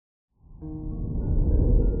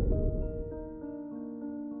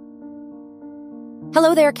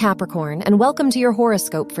Hello there, Capricorn, and welcome to your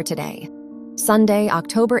horoscope for today, Sunday,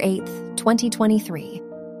 October 8th, 2023.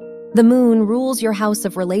 The moon rules your house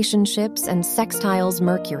of relationships and sextiles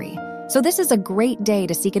Mercury, so this is a great day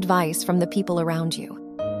to seek advice from the people around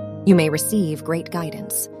you. You may receive great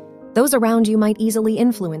guidance. Those around you might easily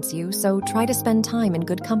influence you, so try to spend time in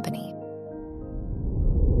good company.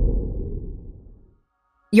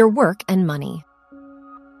 Your work and money.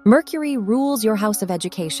 Mercury rules your house of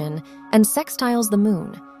education and sextiles the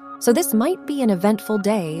moon, so this might be an eventful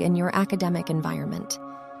day in your academic environment.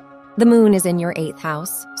 The moon is in your 8th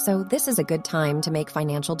house, so this is a good time to make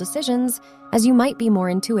financial decisions, as you might be more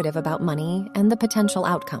intuitive about money and the potential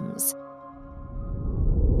outcomes.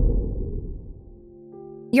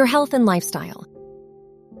 Your health and lifestyle.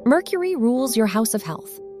 Mercury rules your house of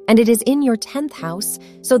health, and it is in your 10th house,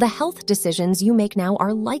 so the health decisions you make now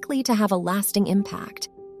are likely to have a lasting impact.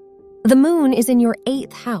 The moon is in your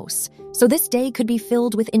 8th house, so this day could be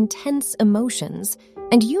filled with intense emotions,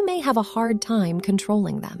 and you may have a hard time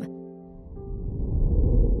controlling them.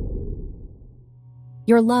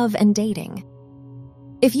 Your love and dating.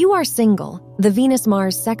 If you are single, the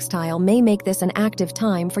Venus-Mars sextile may make this an active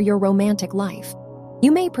time for your romantic life.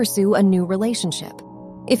 You may pursue a new relationship.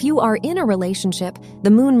 If you are in a relationship, the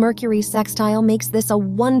Moon-Mercury sextile makes this a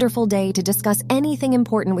wonderful day to discuss anything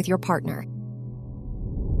important with your partner.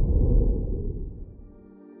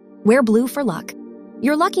 Wear blue for luck.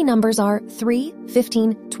 Your lucky numbers are 3,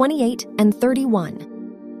 15, 28, and 31.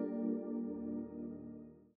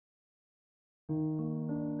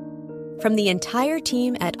 From the entire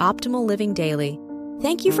team at Optimal Living Daily,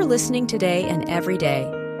 thank you for listening today and every day.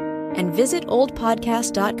 And visit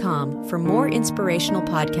oldpodcast.com for more inspirational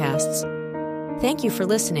podcasts. Thank you for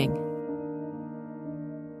listening.